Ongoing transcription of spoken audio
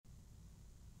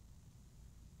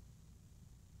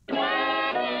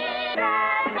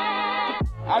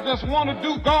I just want to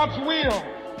do God's will.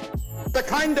 The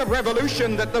kind of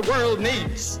revolution that the world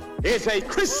needs is a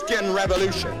Christian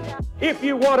revolution. If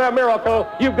you want a miracle,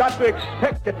 you've got to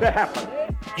expect it to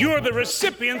happen. You are the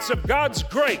recipients of God's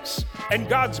grace and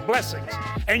God's blessings,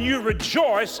 and you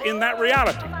rejoice in that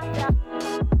reality.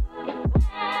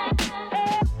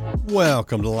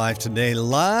 Welcome to Life Today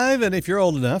Live, and if you're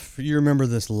old enough, you remember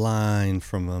this line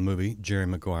from a movie, Jerry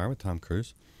Maguire with Tom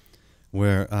Cruise,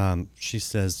 where she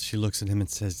looks at him and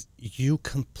says, "You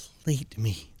complete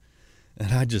me."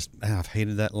 And I've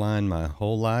hated that line my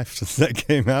whole life since that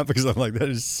came out, because I'm like, that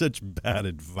is such bad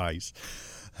advice.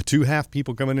 Two half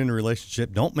people coming into a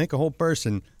relationship don't make a whole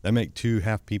person. They make two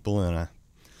half people in a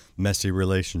messy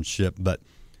relationship. But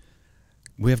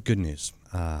we have good news.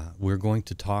 We're going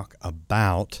to talk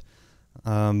about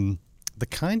the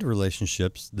kind of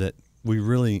relationships that we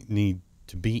really need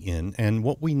to be in, and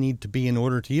what we need to be in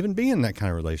order to even be in that kind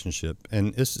of relationship.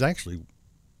 And this is actually,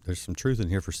 there's some truth in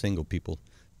here for single people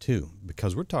too,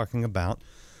 because we're talking about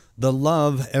The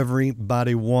Love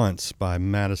Everybody Wants by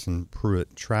Madison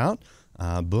Prewett Troutt.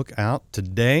 Book out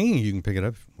today. You can pick it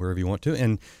up wherever you want to.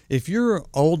 And if you're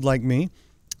old like me,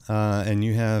 and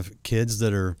you have kids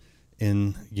that are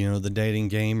in, the dating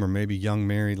game, or maybe young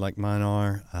married like mine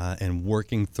are, and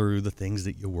working through the things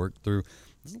that you work through,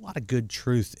 there's a lot of good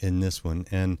truth in this one,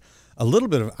 and a little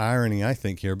bit of irony, I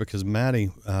think, here, because Maddie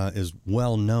is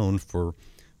well known for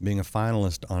being a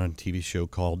finalist on a TV show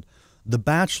called The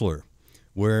Bachelor,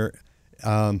 where,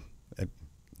 and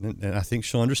I think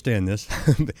she'll understand this,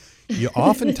 you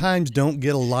oftentimes don't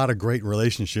get a lot of great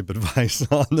relationship advice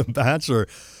on The Bachelor,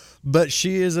 but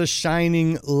she is a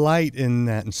shining light in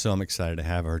that, and so I'm excited to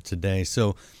have her today.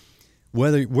 So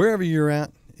wherever you're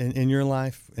at in your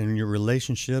life and your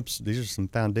relationships, these are some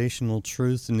foundational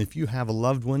truths, and if you have a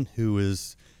loved one who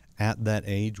is at that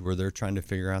age where they're trying to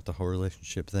figure out the whole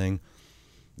relationship thing,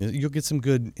 you'll get some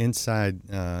good inside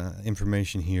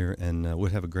information here, and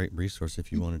would have a great resource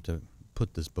if you wanted to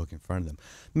put this book in front of them.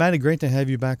 Maddie, great to have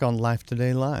you back on Life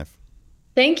Today Live.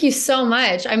 Thank you so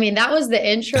much. I mean, that was the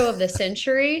intro of the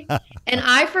century, and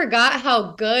I forgot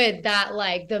how good that,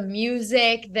 the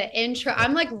music, the intro,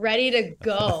 I'm ready to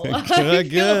go.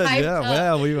 Good. Yeah.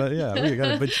 Well, we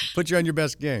got to put you on your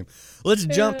best game. Let's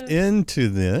jump into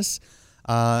this.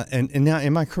 And now,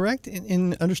 am I correct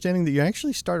in understanding that you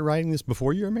actually started writing this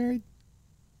before you were married?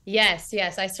 Yes.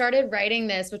 I started writing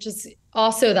this, which is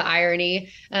also the irony,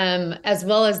 as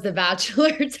well as the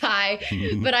Bachelor tie.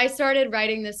 But I started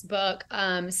writing this book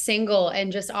single,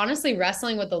 and just honestly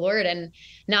wrestling with the Lord and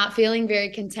not feeling very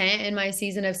content in my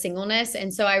season of singleness.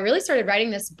 And so I really started writing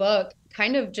this book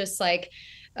kind of just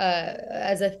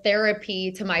as a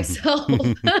therapy to myself,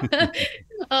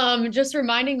 just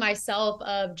reminding myself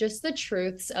of just the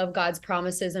truths of God's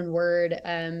promises and word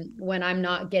when I'm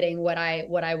not getting what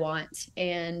I want,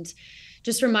 and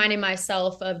just reminding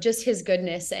myself of just his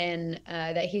goodness and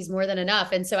that he's more than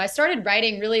enough. And so I started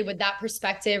writing really with that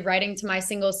perspective, writing to my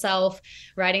single self,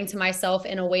 writing to myself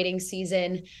in a waiting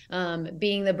season,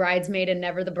 being the bridesmaid and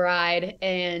never the bride.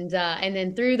 And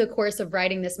then through the course of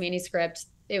writing this manuscript,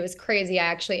 it was crazy. I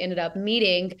actually ended up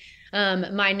meeting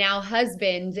my now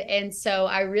husband. And so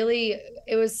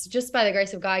it was just by the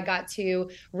grace of God, got to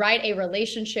write a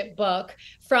relationship book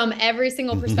from every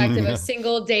single perspective of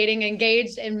single, dating,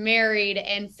 engaged, and married,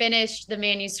 and finished the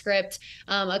manuscript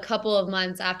a couple of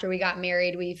months after we got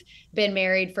married. We've been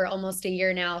married for almost a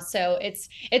year now. So it's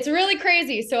really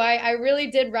crazy. So I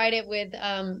really did write it with,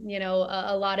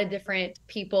 a lot of different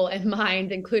people in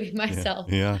mind, including myself.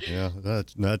 Yeah.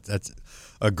 That's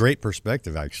a great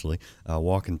perspective, actually,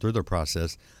 walking through the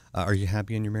process. Are you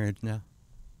happy in your marriage now?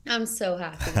 I'm so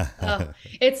happy. Oh,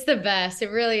 it's the best.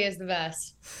 It really is the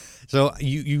best. So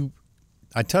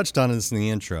I touched on this in the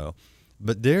intro,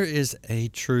 but there is a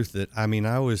truth that, I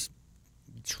was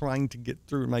trying to get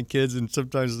through with my kids, and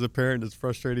sometimes as a parent it's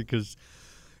frustrating because,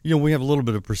 we have a little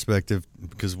bit of perspective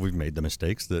because we've made the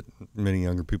mistakes that many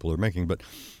younger people are making. But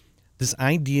this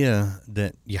idea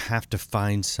that you have to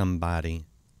find somebody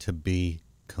to be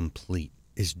complete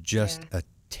is just a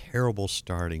terrible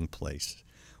starting place.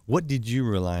 What did you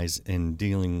realize in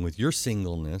dealing with your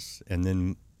singleness and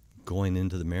then going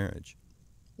into the marriage?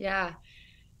 Yeah,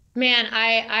 man,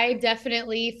 I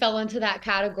definitely fell into that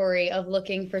category of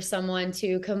looking for someone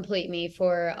to complete me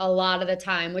for a lot of the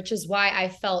time, which is why I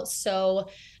felt so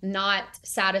not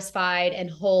satisfied and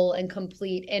whole and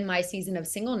complete in my season of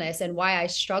singleness, and why I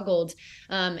struggled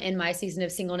in my season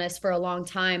of singleness for a long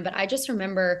time. But I just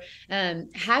remember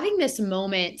having this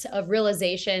moment of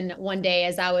realization one day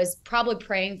as I was probably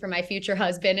praying for my future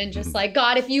husband, and just like,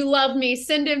 God, if you love me,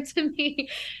 send him to me.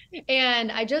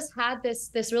 And I just had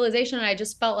this realization, and I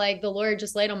just felt like the Lord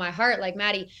just laid on my heart, like,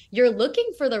 Maddie, you're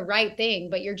looking for the right thing,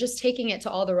 but you're just taking it to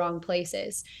all the wrong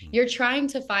places. You're trying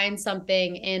to find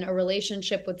something in a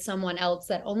relationship with someone else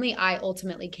that only I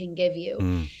ultimately can give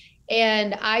you.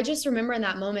 And I just remember in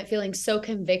that moment feeling so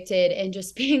convicted and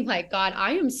just being like, God,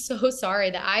 I am so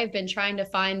sorry that I've been trying to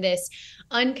find this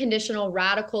unconditional,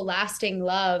 radical, lasting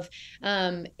love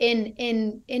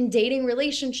in dating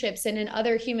relationships and in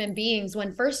other human beings,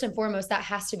 when first and foremost that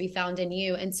has to be found in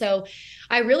you. And so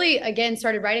I really, again,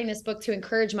 started writing this book to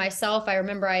encourage myself. I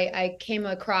remember I came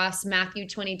across Matthew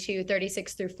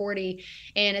 22:36-40,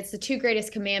 and it's the 2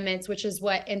 greatest commandments, which is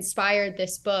what inspired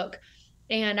this book.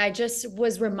 And I just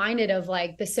was reminded of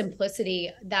like the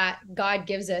simplicity that God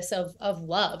gives us of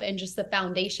love, and just the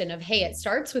foundation of, hey, it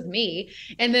starts with me.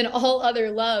 And then all other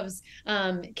loves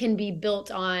can be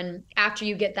built on after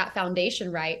you get that foundation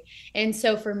right. And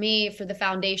so for me, for the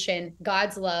foundation,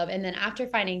 God's love. And then after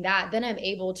finding that, then I'm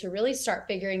able to really start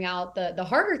figuring out the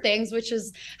harder things, which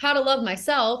is how to love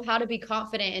myself, how to be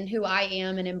confident in who I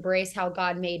am and embrace how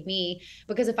God made me.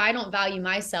 Because if I don't value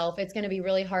myself, it's going to be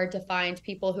really hard to find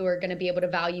people who are going to be able to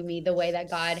value me the way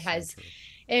that God has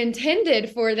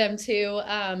intended for them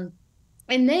to.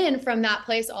 And then from that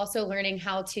place, also learning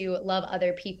how to love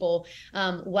other people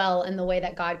well in the way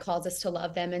that God calls us to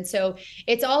love them. And so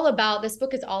it's all about, this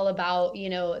book is all about,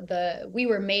 we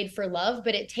were made for love,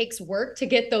 but it takes work to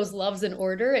get those loves in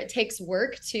order. It takes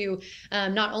work to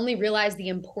not only realize the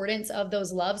importance of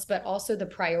those loves, but also the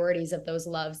priorities of those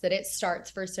loves, that it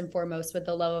starts first and foremost with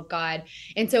the love of God.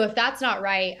 And so if that's not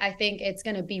right, I think it's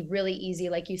going to be really easy,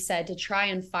 like you said, to try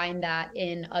and find that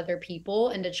in other people,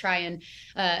 and to try and,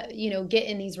 get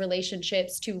in these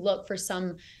relationships to look for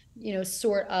some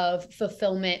sort of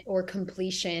fulfillment or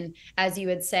completion, as you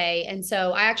would say. And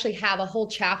so I actually have a whole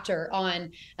chapter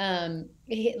on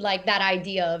like that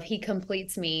idea of he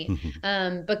completes me,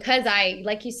 because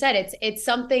like you said, it's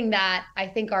something that I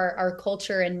think our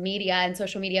culture and media and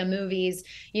social media, movies,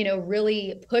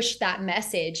 really push that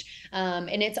message.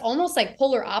 And it's almost like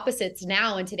polar opposites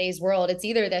now in today's world. It's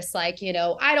either this like,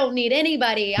 I don't need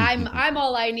anybody, I'm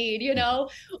all I need,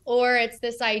 or it's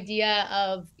this idea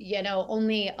of,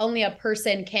 only a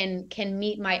person can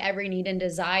meet my every need and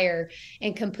desire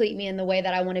and complete me in the way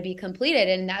that I want to be completed.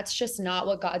 And that's just not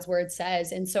what God's word says.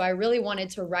 And so I really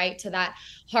wanted to write to that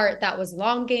heart that was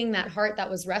longing, that heart that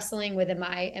was wrestling with, am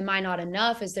I not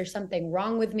enough? Is there something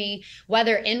wrong with me,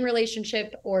 whether in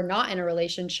relationship or not in a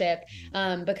relationship?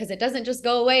 Because it doesn't just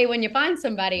go away when you find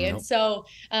somebody. Nope. And so,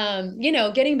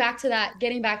 getting back to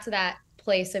that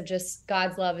place of just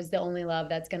God's love is the only love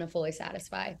that's going to fully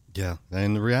satisfy. Yeah.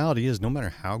 And the reality is, no matter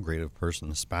how great a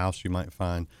person, a spouse you might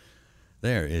find,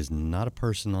 there is not a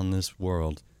person on this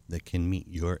world that can meet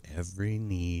your every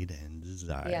need and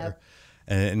desire. Yep.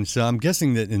 And so I'm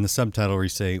guessing that in the subtitle where you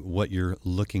say what you're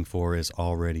looking for is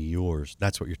already yours,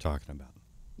 that's what you're talking about.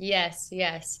 Yes.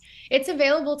 It's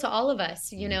available to all of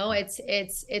us.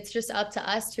 It's just up to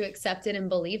us to accept it and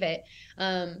believe it.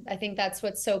 I think that's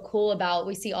what's so cool about,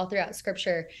 we see all throughout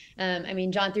scripture. John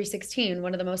 3:16,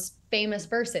 one of the most famous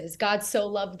verses, God so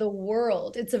loved the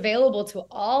world. It's available to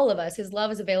all of us. His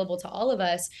love is available to all of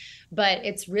us, but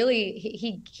it's really,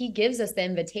 he gives us the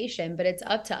invitation, but it's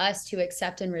up to us to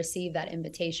accept and receive that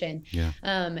invitation. Yeah.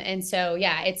 And so,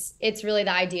 it's really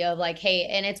the idea of like, hey,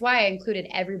 and it's why I included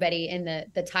everybody in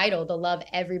the title, the love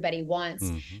everybody wants,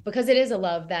 because it is a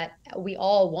love that we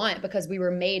all want, because we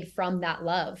were made from that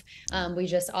love. We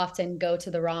just often go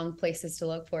to the wrong places to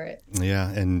look for it. Yeah.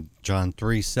 And John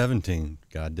 3:17,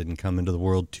 God didn't come into the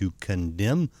world to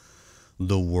condemn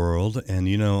the world. And,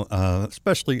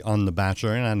 especially on The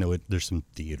Bachelor, and I know there's some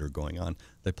theater going on,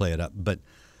 they play it up, but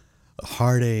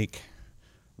heartache,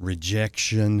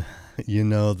 rejection,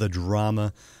 the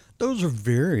drama, those are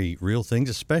very real things,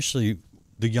 especially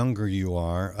the younger you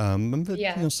are.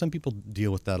 Some people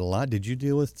deal with that a lot. Did you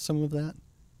deal with some of that?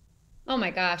 Oh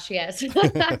my gosh, yes.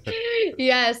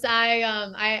 Yes,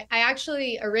 I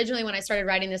actually originally, when I started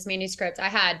writing this manuscript, I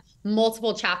had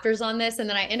multiple chapters on this, and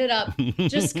then I ended up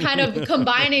just kind of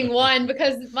combining one,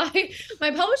 because my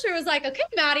publisher was like, "Okay,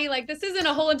 Maddie, like this isn't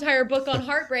a whole entire book on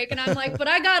heartbreak," and I'm like, "But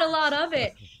I got a lot of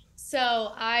it."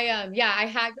 So I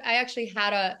actually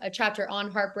had a chapter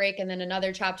on heartbreak and then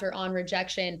another chapter on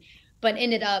rejection, but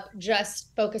ended up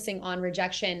just focusing on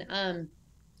rejection.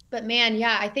 But man,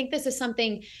 yeah, I think this is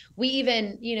something we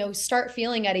even, start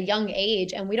feeling at a young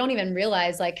age, and we don't even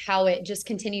realize like how it just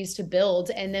continues to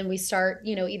build. And then we start,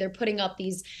 either putting up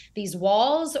these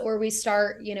walls, or we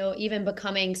start, even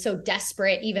becoming so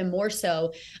desperate, even more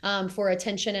so, for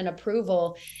attention and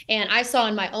approval. And I saw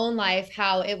in my own life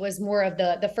how it was more of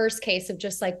the first case of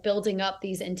just like building up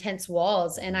these intense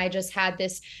walls. And I just had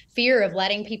this fear of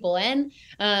letting people in.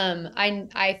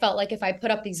 I felt like if I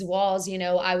put up these walls,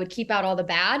 I would keep out all the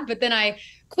bad. But then I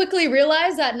quickly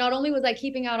realized that not only was I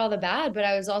keeping out all the bad, but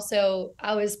I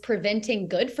was preventing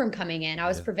good from coming in. I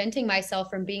was preventing myself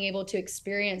from being able to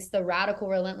experience the radical,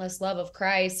 relentless love of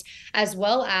Christ, as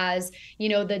well as,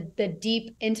 the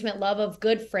deep, intimate love of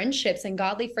good friendships and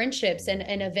godly friendships,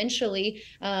 and eventually,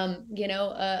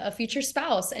 a future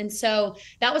spouse. And so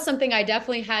that was something I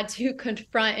definitely had to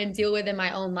confront and deal with in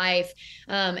my own life.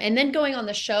 And then going on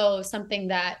the show, something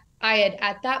that I had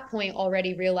at that point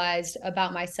already realized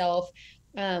about myself,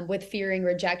 with fearing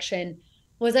rejection,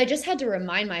 was I just had to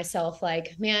remind myself,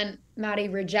 like, man, Maddie,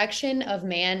 rejection of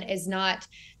man is not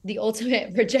the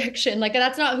ultimate rejection. Like,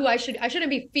 that's not who I shouldn't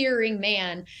be fearing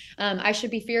man. I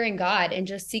should be fearing God and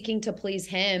just seeking to please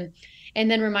him. And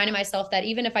then reminding myself that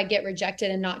even if I get rejected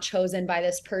and not chosen by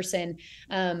this person,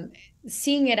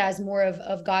 seeing it as more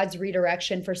of God's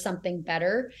redirection for something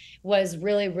better was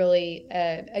really, really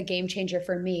a game changer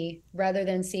for me, rather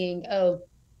than seeing, oh,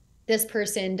 this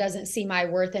person doesn't see my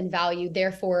worth and value,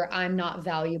 therefore I'm not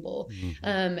valuable.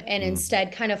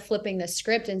 Instead kind of flipping the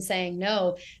script and saying,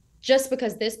 no, just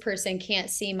because this person can't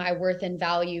see my worth and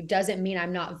value doesn't mean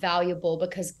I'm not valuable,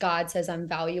 because God says I'm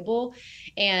valuable.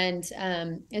 And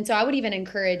so I would even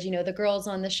encourage, the girls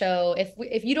on the show,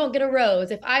 if you don't get a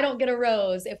rose, if I don't get a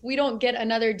rose, if we don't get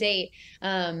another date,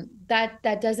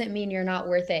 that doesn't mean you're not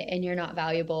worth it and you're not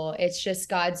valuable. It's just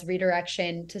God's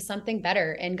redirection to something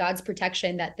better, and God's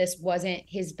protection that this wasn't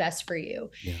his best for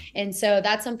you. Yeah. And so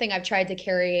that's something I've tried to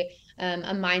carry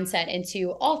a mindset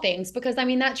into all things, because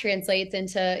that translates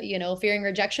into, fearing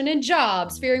rejection in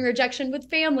jobs, fearing rejection with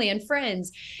family and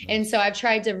friends. And so I've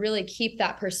tried to really keep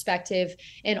that perspective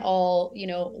in all,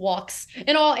 walks,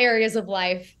 in all areas of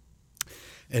life.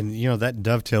 And, that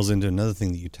dovetails into another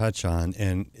thing that you touch on,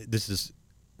 and this is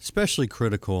especially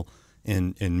critical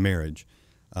in marriage.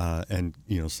 And,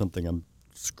 something I'm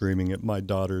screaming at my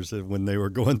daughters when they were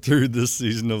going through this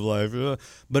season of life.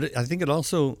 But I think it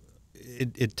also,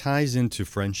 it ties into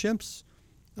friendships.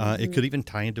 It could even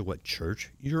tie into what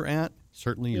church you're at,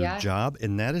 certainly your job.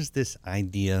 And that is this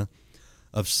idea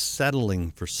of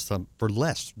settling for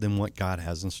less than what God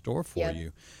has in store for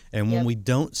you. And when we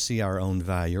don't see our own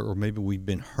value, or maybe we've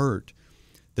been hurt,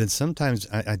 then sometimes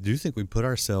I do think we put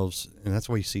ourselves, and that's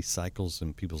why you see cycles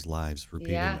in people's lives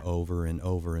repeating over and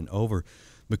over and over,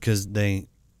 because they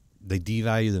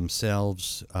devalue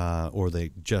themselves, or they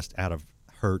just out of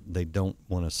hurt, they don't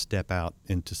want to step out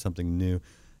into something new,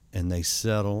 and they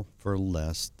settle for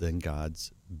less than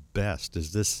God's best.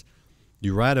 Is this,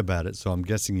 you write about it, so I'm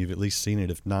guessing you've at least seen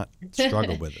it, if not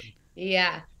struggled with it.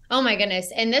 Yeah. Oh my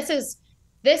goodness. And this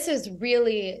is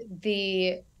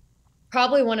really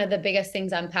probably one of the biggest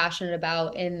things I'm passionate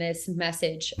about in this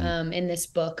message, in this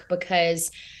book,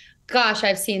 because gosh,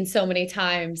 I've seen so many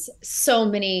times, so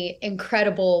many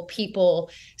incredible people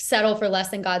settle for less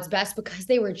than God's best because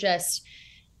they were just,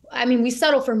 we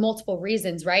settle for multiple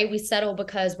reasons, right? We settle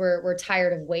because we're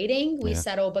tired of waiting. We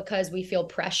settle because we feel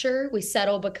pressure. We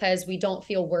settle because we don't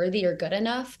feel worthy or good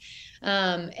enough.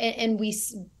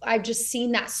 I've just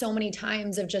seen that so many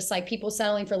times of just like people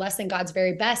settling for less than God's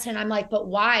very best. And I'm like, but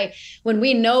why? When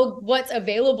we know what's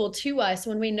available to us,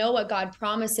 when we know what God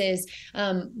promises,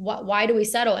 why do we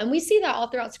settle? And we see that all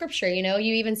throughout scripture.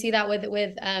 You even see that with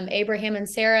Abraham and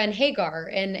Sarah and Hagar,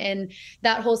 and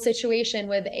that whole situation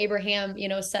with Abraham,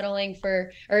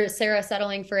 Sarah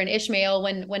settling for an Ishmael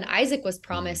when Isaac was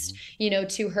promised,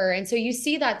 to her. And so you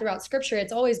see that throughout scripture.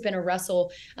 It's always been a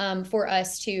wrestle for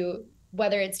us to,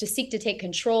 whether it's to seek to take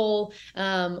control,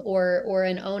 or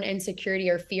an own insecurity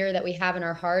or fear that we have in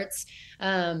our hearts.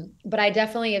 But I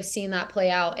definitely have seen that play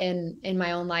out in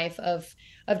my own life of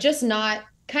just not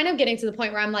kind of getting to the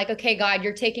point where I'm like, okay, God,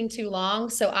 you're taking too long.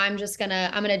 So I'm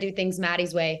gonna do things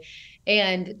Maddie's way.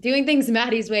 And doing things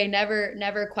Maddie's way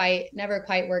never quite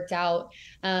worked out.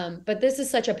 But this is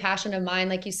such a passion of mine,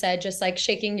 like you said, just like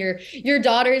shaking your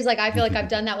daughters. Like, I feel like I've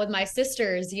done that with my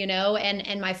sisters,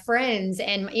 and my friends,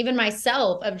 and even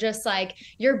myself, of just like,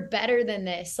 you're better than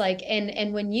this. Like,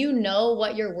 and when you know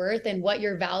what you're worth and what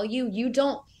your value, you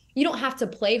don't have to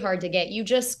play hard to get, you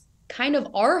just kind of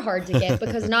are hard to get,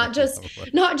 because not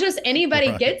just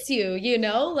anybody gets you,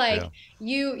 like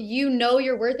you know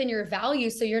your worth and your value.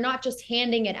 So you're not just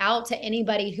handing it out to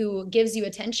anybody who gives you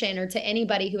attention or to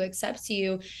anybody who accepts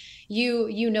you.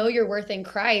 You know your worth in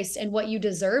Christ and what you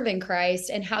deserve in Christ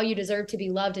and how you deserve to be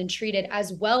loved and treated,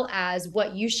 as well as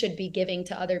what you should be giving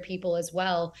to other people as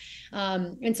well.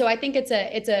 And so I think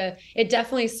it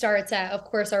definitely starts at, of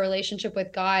course, our relationship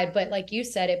with God, but like you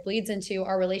said, it bleeds into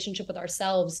our relationship with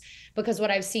ourselves, because what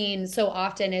I've seen so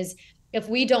often is, if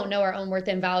we don't know our own worth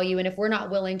and value, and if we're not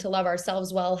willing to love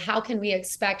ourselves well, how can we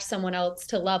expect someone else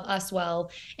to love us well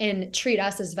and treat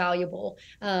us as valuable?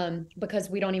 Because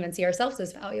we don't even see ourselves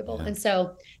as valuable. Yeah. And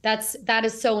so that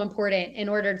is so important in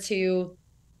order to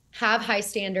have high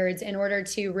standards, in order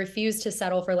to refuse to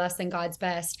settle for less than God's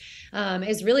best,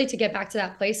 is really to get back to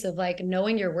that place of like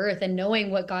knowing your worth and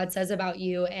knowing what God says about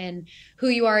you and who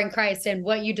you are in Christ and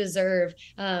what you deserve,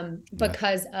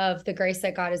 because of the grace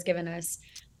that God has given us.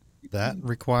 That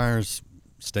requires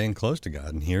staying close to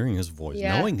God and hearing his voice,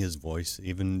 knowing his voice,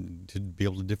 even to be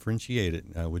able to differentiate it,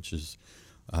 which is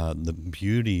the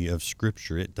beauty of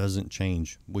Scripture. It doesn't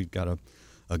change. We've got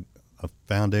a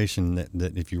foundation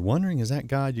that if you're wondering, is that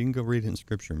God, you can go read it in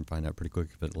Scripture and find out pretty quick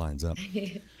if it lines up.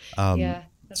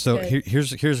 So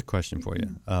here's a question for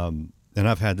you. And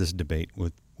I've had this debate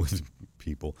with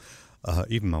people,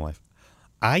 even my wife.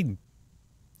 I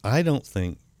don't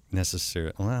think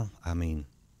necessarily,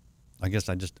 I guess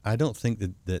I don't think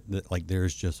that like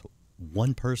there's just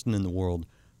one person in the world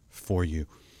for you.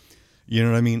 You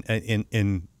know what I mean?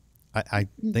 And I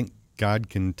think God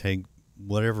can take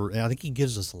whatever. I think he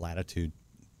gives us latitude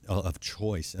of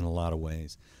choice in a lot of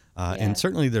ways. And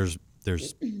certainly there's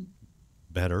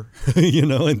better,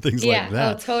 and things like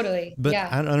that. Oh, totally. But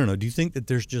I don't know. Do you think that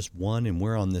there's just one and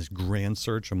we're on this grand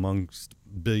search amongst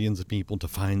billions of people to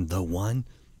find the one?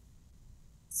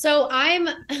 So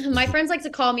my friends like to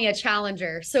call me a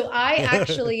challenger. So I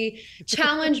actually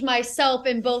challenge myself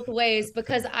in both ways,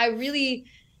 because I'm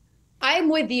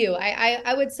with you.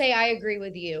 I would say I agree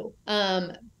with you.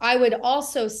 I would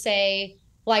also say,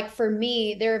 like, for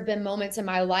me, there have been moments in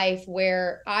my life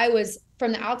where I was,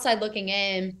 from the outside looking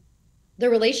in, the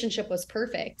relationship was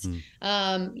perfect.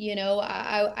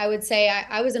 I would say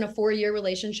I was in a 4-year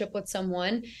relationship with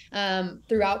someone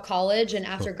throughout college and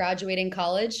after graduating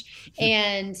college.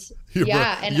 And you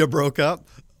broke up?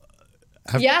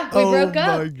 We broke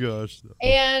up. Oh my gosh.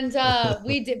 And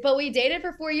we dated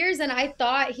for 4 years, and I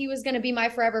thought he was going to be my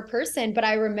forever person. But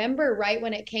I remember right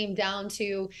when it came down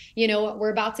to, we're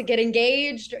about to get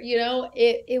engaged,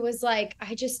 it was like,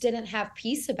 I just didn't have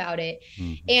peace about it.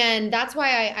 Mm-hmm. And that's why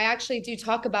I actually do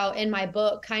talk about in my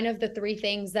book kind of the 3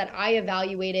 things that I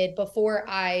evaluated before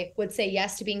I would say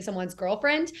yes to being someone's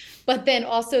girlfriend, but then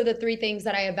also the 3 things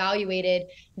that I evaluated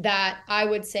that I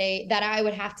would say that I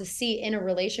would have to see in a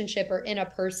relationship or in a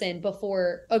person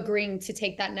before agreeing to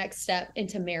take that next step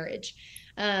into marriage.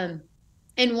 And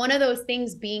one of those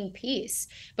things being peace,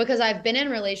 because I've been in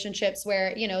relationships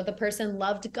where, the person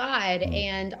loved God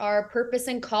and our purpose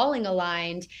and calling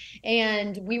aligned,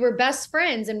 and we were best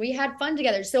friends and we had fun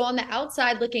together. So on the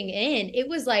outside looking in, it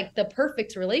was like the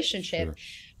perfect relationship. Sure.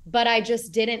 But I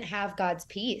just didn't have God's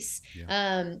peace.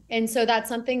 Yeah. And so that's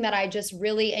something that I just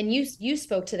really, and you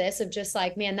spoke to this of just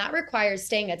like, man, that requires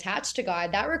staying attached to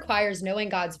God. That requires knowing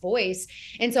God's voice.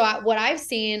 And so what I've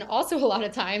seen also a lot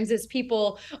of times is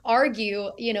people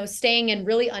argue, staying in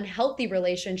really unhealthy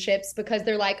relationships because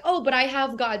they're like, oh, but I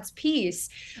have God's peace.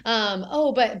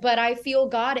 But I feel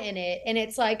God in it. And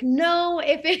it's like, no,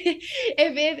 if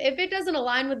it doesn't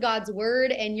align with God's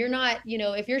word, and you're not,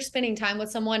 if you're spending time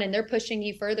with someone and they're pushing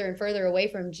you further and further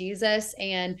away from Jesus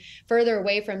and further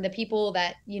away from the people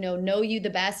that, know you the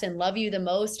best and love you the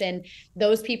most, and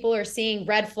those people are seeing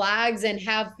red flags and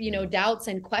have, doubts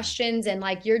and questions, and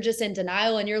like, you're just in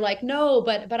denial and you're like, no,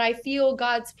 but I feel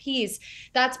God's peace.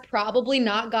 That's probably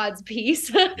not God's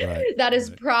peace. Right. That is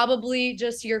probably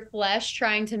just your flesh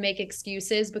trying to make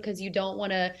excuses because you don't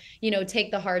want to,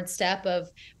 take the hard step of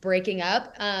breaking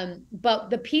up. But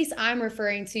the peace I'm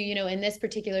referring to, in this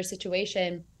particular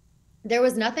situation, there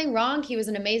was nothing wrong. He was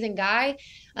an amazing guy.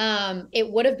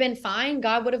 It would have been fine.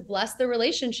 God would have blessed the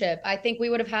relationship. I think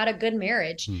we would have had a good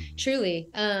marriage, truly.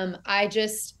 When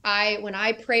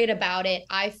I prayed about it,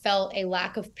 I felt a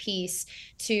lack of peace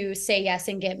to say yes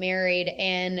and get married.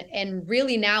 And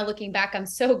really now looking back, I'm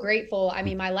so grateful. I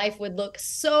mean, my life would look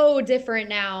so different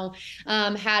now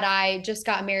had I just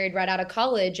got married right out of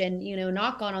college and,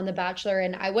 not gone on The Bachelor.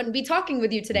 And I wouldn't be talking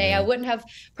with you today. I wouldn't have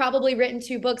probably written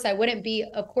 2 books. I wouldn't be,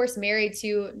 of course, married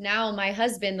to now my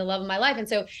husband, the love of my life. And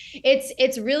so So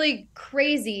it's really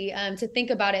crazy to think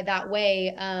about it that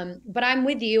way. But I'm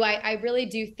with you. I really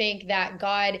do think that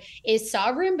God is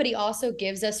sovereign, but he also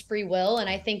gives us free will. And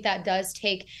I think that does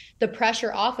take the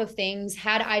pressure off of things.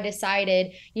 Had I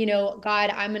decided,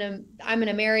 God, I'm going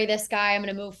to marry this guy, I'm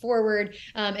going to move forward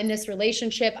in this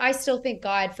relationship, I still think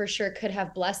God for sure could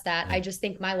have blessed that. I just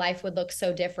think my life would look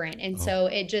so different. And so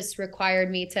it just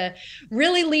required me to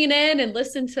really lean in and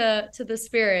listen to the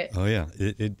Spirit. Oh yeah,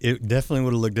 it definitely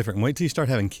would have looked different. Wait till you start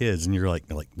having kids, and you're like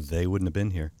they wouldn't have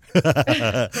been here.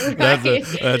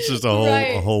 That's just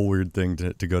a whole weird thing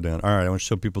to go down. All right, I want to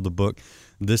show people the book.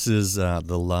 This is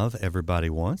The Love Everybody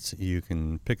Wants. You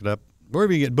can pick it up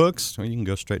wherever you get books, or you can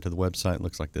go straight to the website. It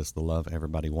looks like this,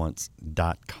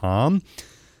 theloveeverybodywants.com.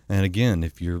 And again,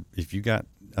 if you got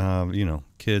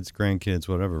kids, grandkids,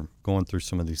 whatever, going through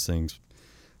some of these things,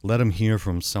 let them hear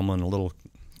from someone a little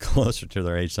closer to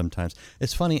their age sometimes.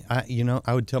 It's funny,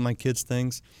 I would tell my kids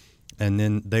things, and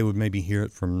then they would maybe hear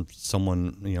it from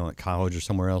someone, at college or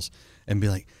somewhere else, and be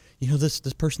like, this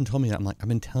person told me that. I'm like, I've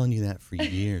been telling you that for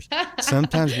years.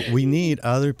 Sometimes we need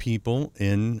other people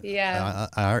in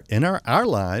our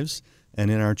lives and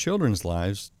in our children's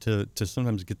lives to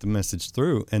sometimes get the message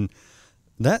through. And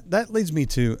that leads me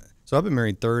to, so I've been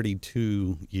married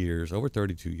 32 years, over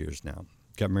 32 years now.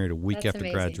 Got married a week after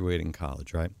graduating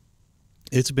college, right?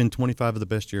 It's been 25 of the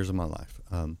best years of my life.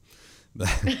 No.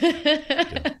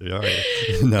 Yep.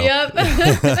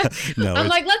 No, I'm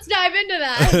like, let's dive into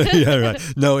that. Yeah, right.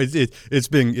 No,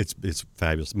 it's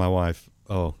fabulous. My wife,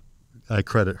 I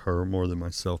credit her more than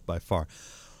myself by far.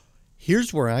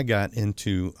 Here's where I got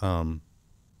into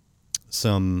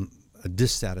some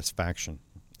dissatisfaction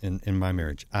in my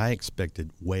marriage. I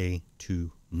expected way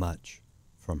too much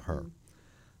from her.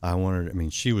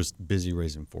 She was busy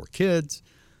raising 4 kids,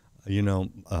 a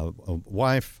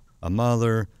wife, a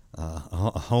mother,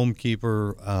 a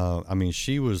homekeeper.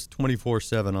 She was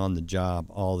 24/7 on the job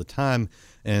all the time,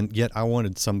 and yet I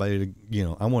wanted somebody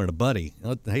to, I wanted a buddy.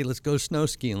 Hey, let's go snow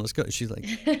skiing. Let's go. She's like,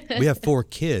 we have 4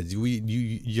 kids.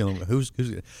 Who's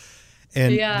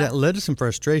and that led to some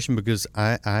frustration because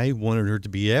I wanted her to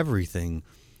be everything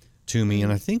to me,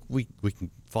 and I think we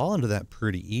can fall into that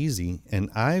pretty easy.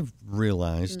 And I've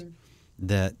realized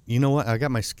that, I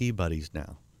got my ski buddies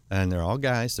now, and they're all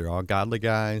guys. They're all godly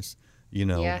guys.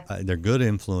 They're good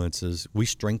influences. We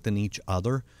strengthen each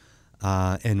other,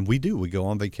 and we do. We go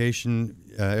on vacation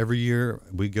every year.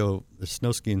 We go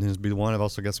snow skiing. Tends to be the one. I've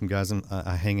also got some guys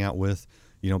I hang out with.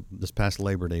 This past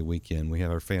Labor Day weekend, we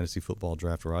have our fantasy football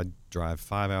draft where I drive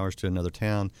 5 hours to another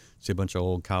town, see a bunch of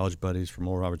old college buddies from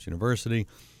Oral Roberts University.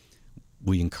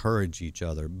 We encourage each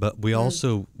other, but we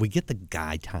also we get the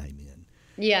guy time in.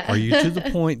 Yeah. Are you to the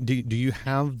point? Do you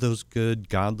have those good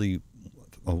godly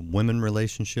women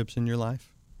relationships in your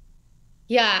life?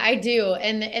 Yeah, I do.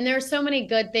 And there's so many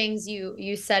good things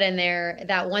you said in there.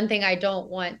 That one thing I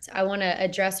want to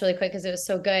address really quick because it was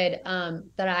so good,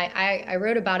 that I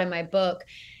wrote about in my book,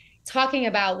 talking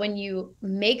about when you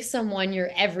make someone your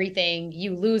everything,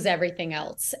 you lose everything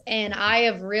else. And I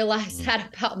have realized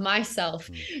that about myself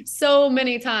so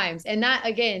many times. And that,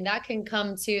 again, that can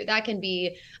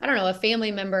be, I don't know, a family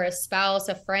member, a spouse,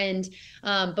 a friend.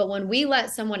 But when we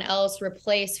let someone else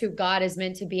replace who God is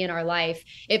meant to be in our life,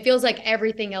 it feels like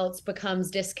everything else becomes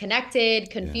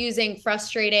disconnected, confusing,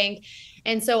 frustrating.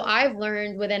 And so I've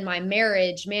learned within my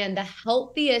marriage, man, the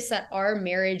healthiest that our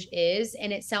marriage is,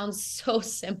 and it sounds so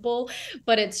simple,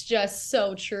 but it's just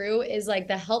so true, is like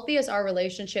the healthiest our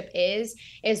relationship is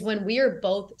when we are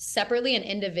both separately and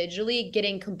individually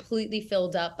getting completely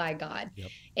filled up by God. Yep.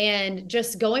 And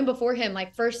just going before him,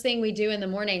 like first thing we do in the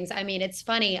mornings. It's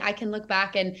funny. I can look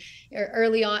back and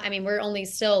early on, we're only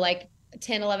still like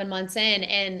 10, 11 months in,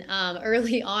 and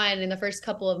early on in the first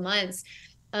couple of months,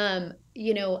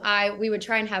 we would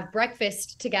try and have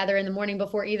breakfast together in the morning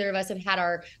before either of us have had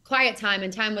our quiet time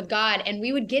and time with God. And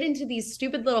we would get into these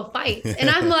stupid little fights. And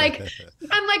I'm like,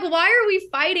 why are we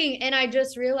fighting? And I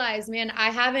just realized, man, I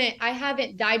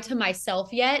haven't died to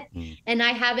myself yet. And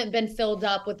I haven't been filled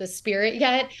up with the Spirit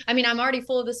yet. I'm already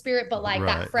full of the Spirit, but like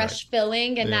that fresh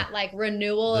filling and that like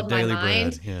renewal of my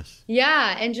mind. Bread, yes.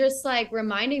 Yeah. And just like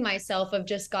reminding myself of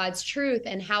just God's truth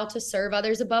and how to serve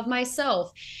others above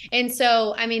myself. And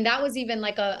so, that was even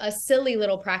like a silly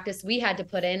little practice we had to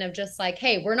put in of just like,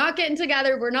 hey, we're not getting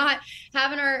together. We're not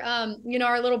having our,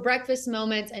 our little breakfast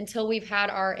moments until we've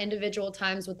had our individual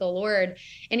times with the Lord.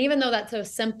 And even though that's so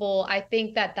simple, I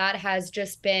think that has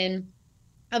just been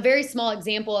a very small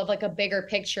example of like a bigger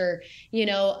picture,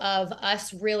 of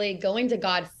us really going to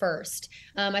God first.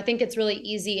 I think it's really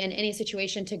easy in any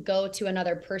situation to go to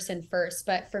another person first.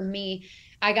 But for me,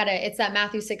 it's that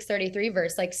Matthew 6:33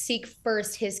 verse, like seek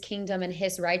first his kingdom and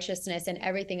his righteousness, and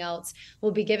everything else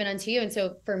will be given unto you. And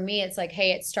so for me, it's like,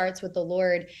 hey, it starts with the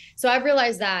Lord. So I've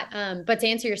realized that. But to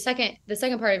answer the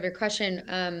second part of your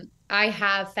question, I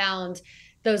have found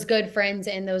those good friends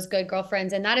and those good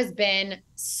girlfriends. And that has been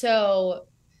so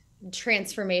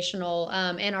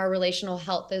transformational in our relational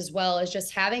health, as well as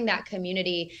just having that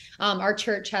community. Our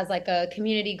church has like a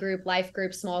community group, life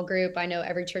group, small group. I know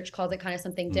every church calls it kind of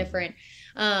something different.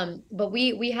 But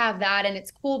we have that, and it's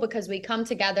cool because we come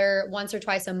together once or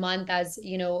twice a month, as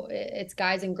it's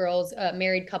guys and girls,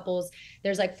 married couples.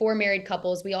 There's like 4 married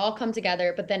couples. We all come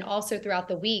together, but then also throughout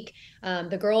the week,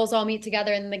 the girls all meet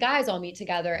together and the guys all meet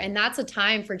together. And that's a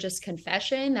time for just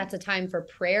confession. That's a time for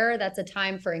prayer. That's a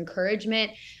time for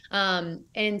encouragement. And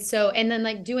then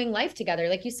like doing life together,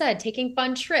 like you said, taking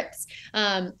fun trips.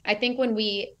 I think when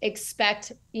we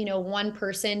expect, one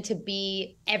person to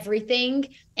be everything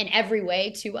in every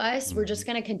way to us, we're just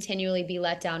going to continually be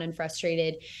let down and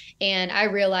frustrated. And I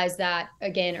realized that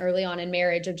again, early on in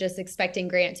marriage, of just expecting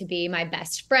Grant to be my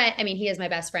best friend. I mean, he is my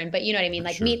best friend, but you know what I mean?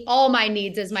 Like meet all my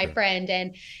needs as my friend,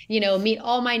 and, meet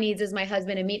all my needs as my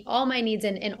husband, and meet all my needs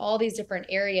in all these different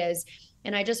areas.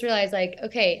 And I just realized, like,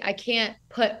 okay, I can't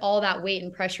put all that weight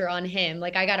and pressure on him.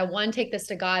 Like, I got to take this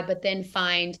to God, but then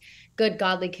find good,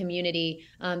 godly community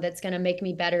that's going to make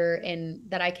me better, and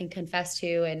that I can confess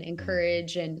to and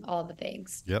encourage and all the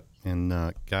things. Yep. And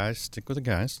guys, stick with the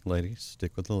guys. Ladies,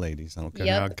 stick with the ladies. I don't care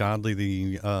how godly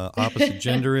the opposite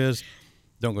gender is.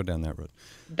 Don't go down that road.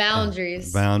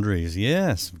 Boundaries. Boundaries.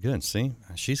 Yes. Good. See,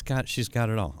 she's got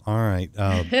it all. All right.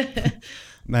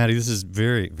 Maddie, this is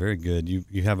very, very good.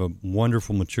 You have a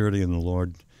wonderful maturity in the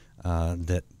Lord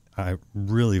that I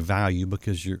really value,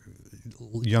 because your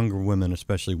younger women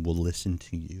especially will listen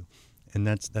to you, and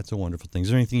that's a wonderful thing. Is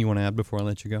there anything you want to add before I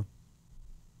let you go?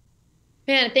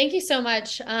 Man, thank you so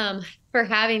much for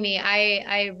having me.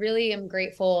 I really am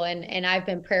grateful, and I've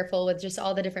been prayerful with just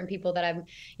all the different people that I'm,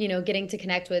 getting to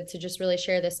connect with, to just really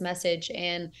share this message.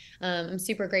 And I'm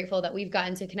super grateful that we've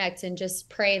gotten to connect, and just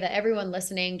pray that everyone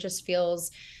listening just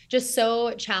feels just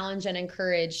so challenged and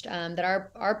encouraged,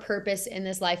 that our purpose in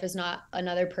this life is not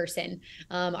another person.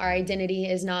 Our identity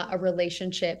is not a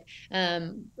relationship.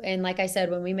 And like I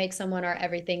said, when we make someone our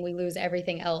everything, we lose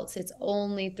everything else. It's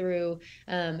only through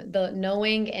the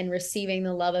knowing and receiving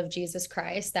the love of Jesus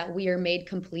Christ that we are made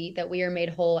complete, that we are made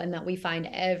whole, and that we find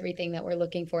everything that we're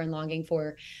looking for and longing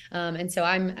for. And so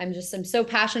I'm so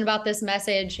passionate about this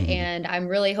message, and I'm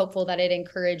really hopeful that it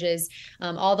encourages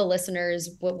all the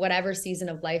listeners, whatever season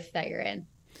of life that you're in.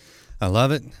 I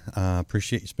love it.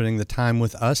 Appreciate you spending the time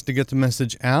with us to get the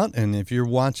message out. And if you're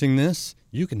watching this,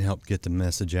 you can help get the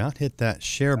message out. Hit that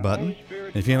share button.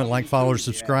 And if you haven't liked, follow, or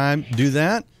subscribe, do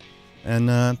that.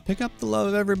 And pick up the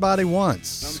love everybody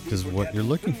wants, because what you're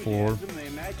looking for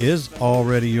is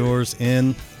already yours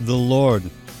in the Lord.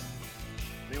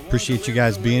 Appreciate you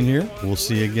guys being here. We'll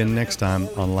see you again next time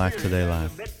on Life Today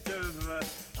Live.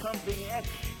 Something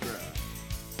extra.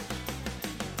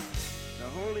 The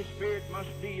Holy Spirit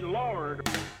must be Lord.